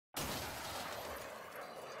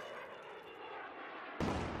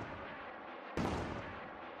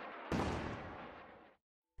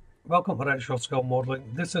Welcome to Retro Skill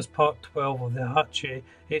Modelling. This is part 12 of the Hachette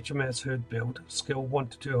HMS hood build, skill 1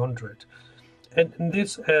 to 200. In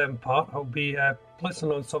this part, I'll be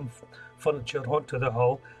placing on some furniture onto the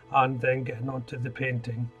hull and then getting onto the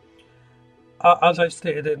painting. As I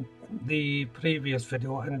stated in the previous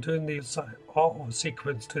video, I'm doing these auto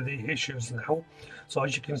sequence to the issues now. So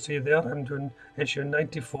as you can see there, I'm doing issue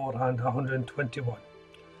 94 and 121.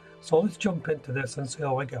 So let's jump into this and see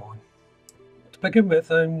how I get on. To begin with,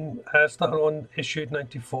 I'm starting on issue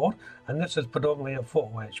 94, and this is predominantly a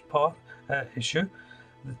photo etch part issue.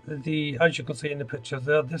 As you can see in the pictures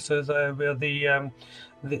there, this is where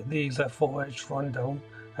these photo etch run down.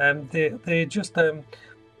 They're just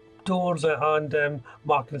doors and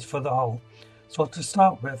markings for the hull. So to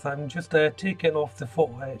start with, I'm just taking off the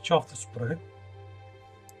photo etch off the sprue.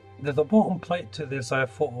 There's a bottom plate to this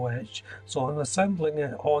photo etch, so I'm assembling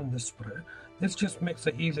it on the sprue. This just makes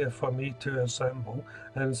it easier for me to assemble,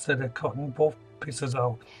 and instead of cutting both pieces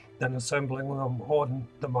out and assembling them on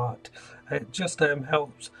the mat. It just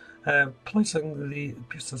helps placing the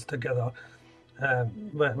pieces together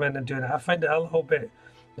when I'm doing it. I find it a little bit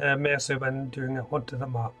messy when doing it onto the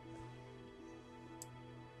mat.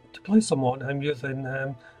 To place them on, I'm using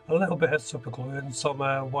a little bit of super glue and some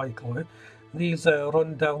white glue. These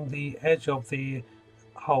run down the edge of the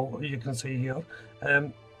hull, you can see here.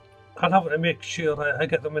 I'm having to make sure I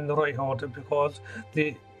get them in the right order because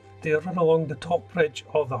they run along the top ridge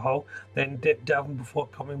of the hull, then dip down before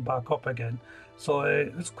coming back up again. So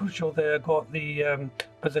it's crucial that I got the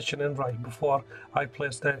positioning right before I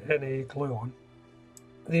placed any glue on.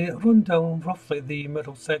 They run down roughly the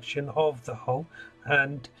middle section of the hull,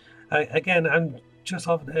 and again I'm just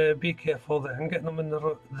having to be careful that I'm getting them in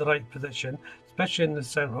the right position, especially in the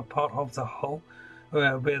centre part of the hull.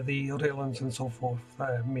 Where the railings and so forth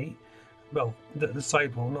meet. Well, the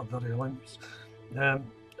sidewall, not the railings.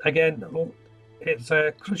 Again, it's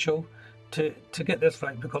crucial to get this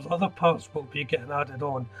right because other parts will be getting added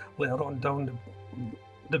on later on down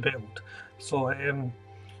the build. So I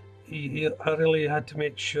really had to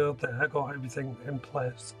make sure that I got everything in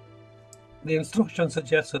place. The instructions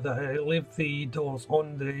suggested that I leave the doors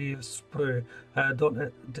on the sprue,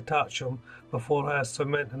 don't detach them before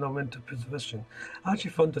cementing them into position. I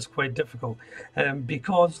actually found this quite difficult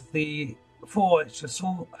because the photo etch is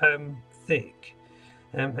so thick.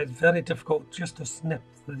 It's very difficult just to snip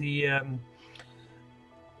the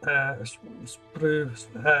sprue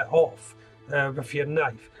off with your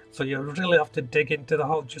knife. So you really have to dig into the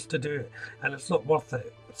hull just to do it, and it's not worth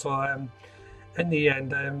it. So in the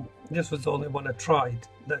end, this was the only one I tried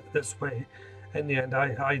this way. In the end,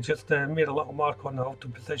 I just made a little mark on how to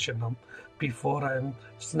position them before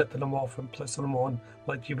snipping them off and placing them on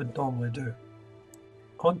like you would normally do.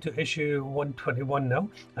 On to issue 121 now,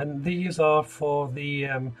 and these are for the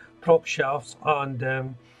prop shafts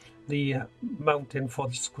and the mounting for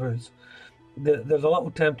the screws. There's a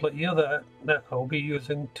little template here that I'll be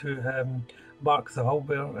using to mark the hull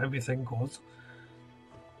where everything goes.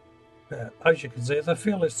 As you can see, it's a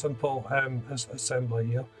fairly simple assembly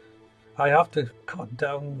here. I have to cut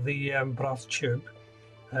down the brass tube,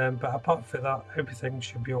 but apart from that, everything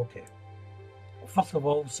should be okay. First of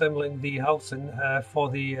all, assembling the housing for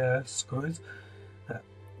the screws.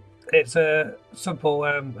 It's a simple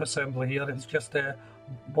assembly here. It's just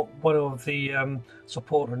one of the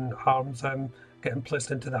supporting arms getting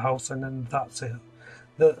placed into the housing, and that's it.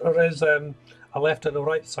 There is a left and a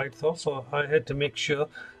right side though, so I had to make sure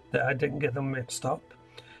that I didn't get them mixed up.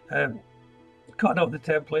 Cutting out the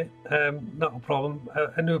template, not a problem.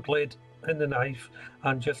 A new blade in the knife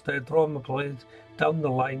and just drawing the blade down the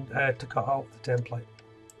line to cut out the template.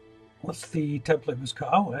 Once the template was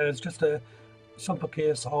cut out, it's just a simple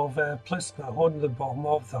case of placing it on the bottom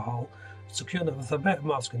of the hull, securing it with a bit of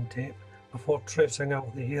masking tape before tracing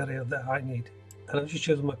out the area that I need. And I'm just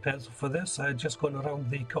using my pencil for this, just going around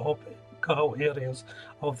the cut out areas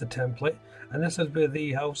of the template, and this is where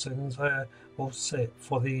the housings will sit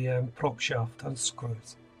for the prop shaft and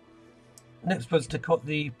screws. Next was to cut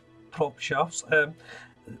the prop shafts.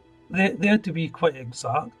 They had to be quite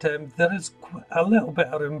exact. There is a little bit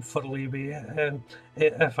of room for leeway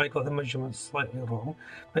if I got the measurements slightly wrong,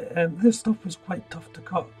 but this stuff was quite tough to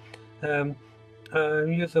cut. I'm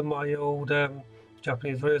using my old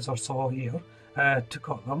Japanese razor saw here to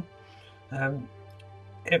cut them.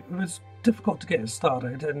 It was difficult to get it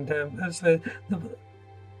started, and it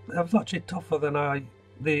was actually tougher than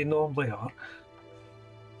they normally are.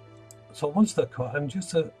 So once they're cut, I'm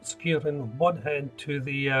just securing one end to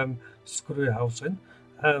the screw housing,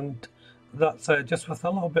 and that's just with a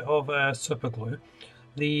little bit of super glue.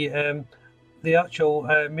 The the actual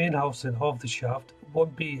main housing of the shaft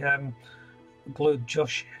won't be glued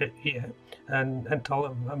just yet, and until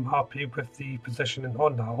I'm happy with the positioning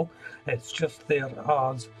on the hull. It's just there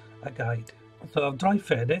as a guide. So I've dry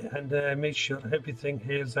fed it and made sure everything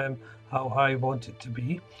is how I want it to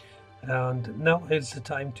be. And now is the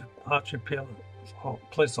time to actually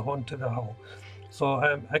place it onto the hull.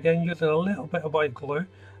 So again, using a little bit of white glue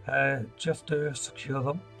just to secure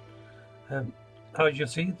them. As you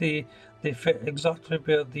see, they fit exactly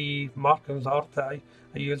where the markings are that I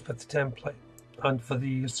used with the template. And for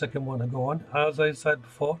the second one to go on, as I said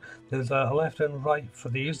before, there's a left and right for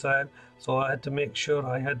these, so I had to make sure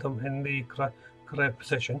I had them in the correct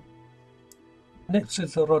position. Next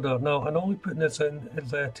is the rudder. Now I'm only putting this in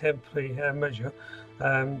as a temporary measure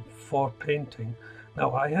for painting.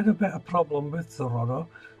 Now I had a bit of problem with the rudder.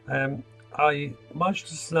 I managed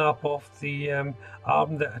to snap off the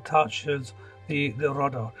arm that attaches the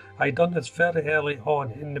rudder. I done this very early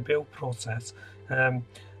on in the build process.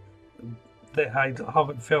 That I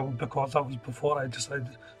haven't filmed because that was before I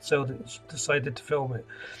decided to film it.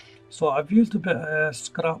 So I've used a bit of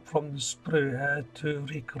scrap from the sprue to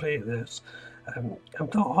recreate this. I'm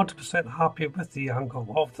not 100% happy with the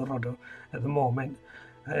angle of the rudder at the moment.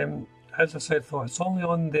 As I said, though, it's only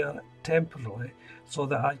on there temporarily so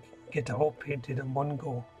that I can get it all painted in one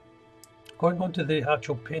go. Going on to the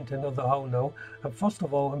actual painting of the hull now, and first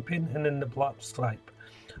of all I'm painting in the black stripe,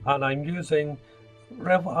 and I'm using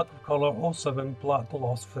Rebel Aquacolor 07 black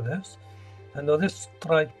gloss for this. And now this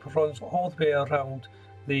stripe runs all the way around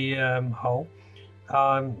the hull.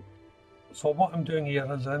 So what I'm doing here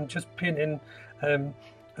is I'm just painting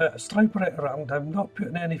a stripe right around. I'm not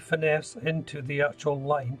putting any finesse into the actual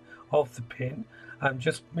line of the paint. I'm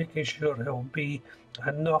just making sure it will be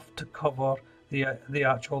enough to cover the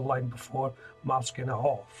actual line before masking it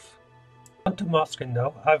off. Onto masking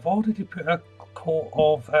now. I've already put a coat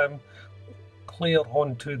of clear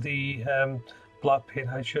onto the black paint,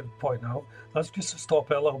 I should point out. That's just to stop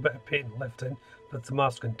a little bit of paint lifting with the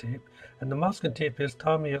masking tape. And the masking tape is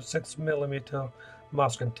Tamiya 6mm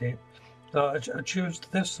masking tape. Now I choose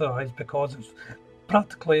this size because it's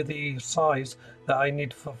practically the size that I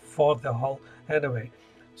need for the hull anyway.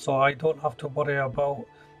 So I don't have to worry about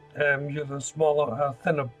using smaller,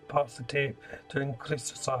 thinner parts of tape to increase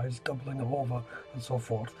the size, doubling it over and so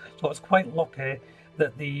forth. So it's quite lucky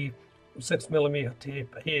that the 6mm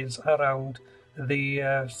tape is around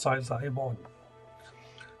the size that I want.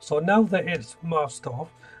 So now that it's masked off,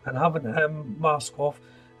 and having masked off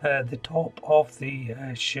the top of the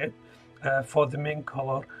ship for the main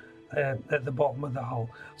colour at the bottom of the hull.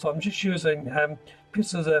 So I'm just using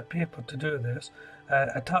pieces of paper to do this,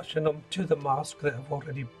 attaching them to the mask that I've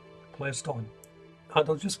already placed on. And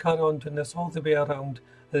I'll just carry on doing this all the way around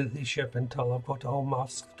the ship until I've got it all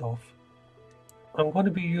masked off. I'm going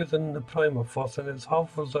to be using the primer first, and it's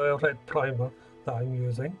Halford's red primer that I'm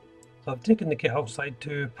using. So I've taken the kit outside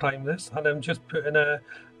to prime this, and I'm just putting a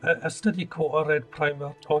steady coat of red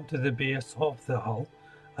primer onto the base of the hull.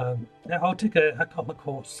 I'll take a couple of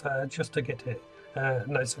coats just to get it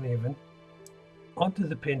nice and even. Onto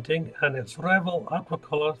the painting, and it's Rebel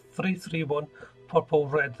Aquacolor 331 Purple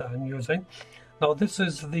Red that I'm using. Now this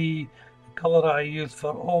is the colour I use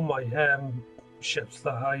for all my ships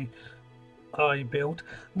that I build.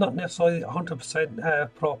 Not necessarily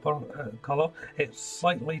 100% proper colour. It's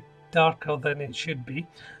slightly darker than it should be,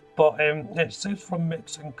 but it saves from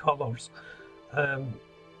mixing colours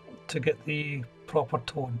to get the proper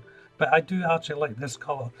tone. But I do actually like this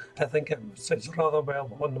colour. I think it sits rather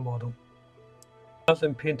well on the model. As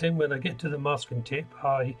I'm painting, when I get to the masking tape,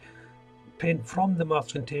 I paint from the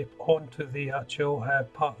masking tape onto the actual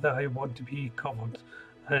part that I want to be covered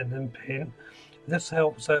in paint. This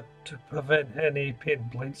helps to prevent any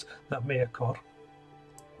paint bleeds that may occur.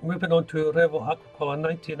 Moving on to Rebel Aquacolor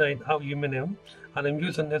 99 aluminium, and I'm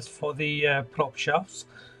using this for the prop shafts.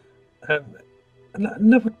 I'm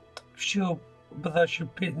never sure whether I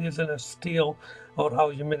should paint these in a steel or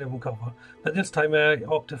aluminium cover, but this time I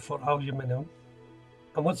opted for aluminium.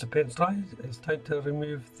 And once the paint's dry, it's time to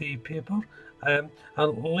remove the paper and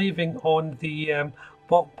leaving on the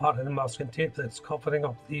bottom part of the masking tape that's covering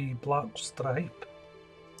up the black stripe.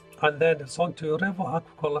 And then it's on to Rebel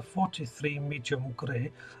Aquacolor 43 medium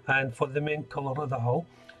grey, and for the main colour of the hull.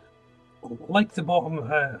 Like the bottom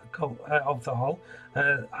of the hull,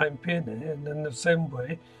 I'm painting in the same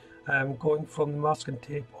way, going from the masking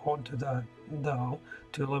tape onto the hull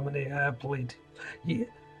to eliminate bleed.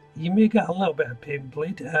 You may get a little bit of paint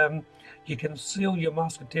bleed. You can seal your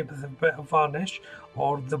masking tape with a bit of varnish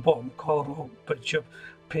or the bottom colour up, but you're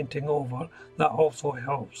painting over, that also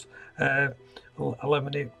helps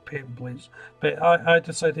eliminate paint bleeds. But I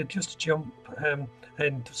decided just to jump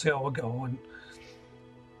in to see how I get on.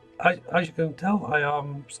 As you can tell, I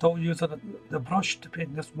am still using the brush to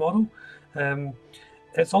paint this model.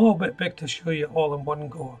 It's a little bit big to show you all in one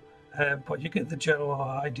go, but you get the general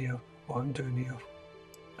idea what I'm doing here.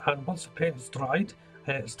 And once the paint's dried,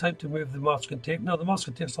 it's time to remove the masking tape. Now the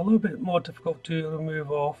masking tape is a little bit more difficult to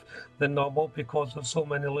remove off than normal because there's so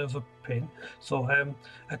many layers of paint. So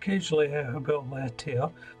occasionally it will tear,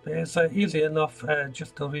 but it's easy enough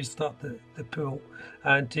just to restart the pool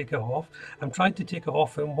and take it off. I'm trying to take it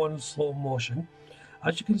off in one slow motion.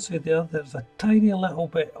 As you can see there's a tiny little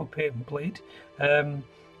bit of paint bleed,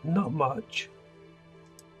 not much.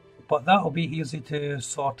 But that'll be easy to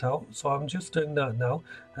sort out, so I'm just doing that now,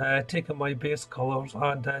 taking my base colours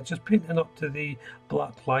and just painting up to the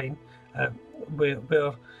black line where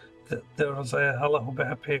there's a little bit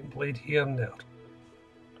of paint bleed here and there.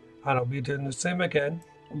 And I'll be doing the same again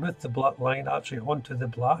with the black line actually onto the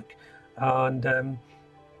black, and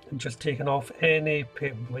just taking off any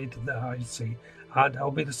paint bleed that I see. And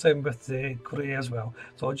I'll be the same with the grey as well.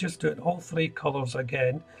 So I'll just do it all three colours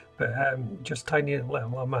again, but just tiny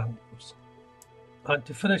little amounts. And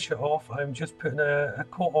to finish it off, I'm just putting a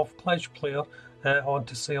coat of Pledge Player on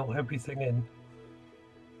to seal everything in.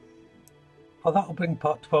 Well, that'll bring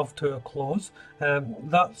part 12 to a close.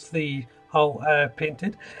 That's the hull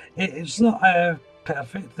painted. It's not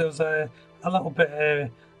perfect. There's a little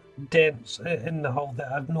bit dents in the hull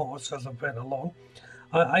that I've noticed as I've went along.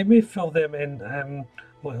 I may fill them in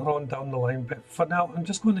later on down the line, but for now I'm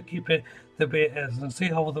just going to keep it the way it is and see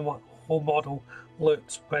how the whole model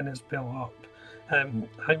looks when it's built up.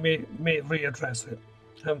 I may readdress it.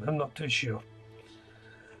 I'm not too sure.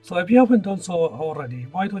 So if you haven't done so already,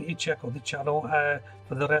 why don't you check out the channel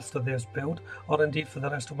for the rest of this build, or indeed for the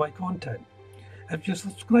rest of my content. If you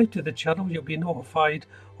subscribe to the channel, you'll be notified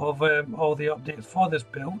of all the updates for this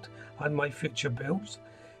build and my future builds.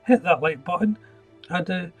 Hit that like button and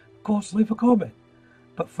of course leave a comment.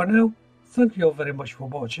 But for now, thank you all very much for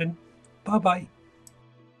watching. Bye bye.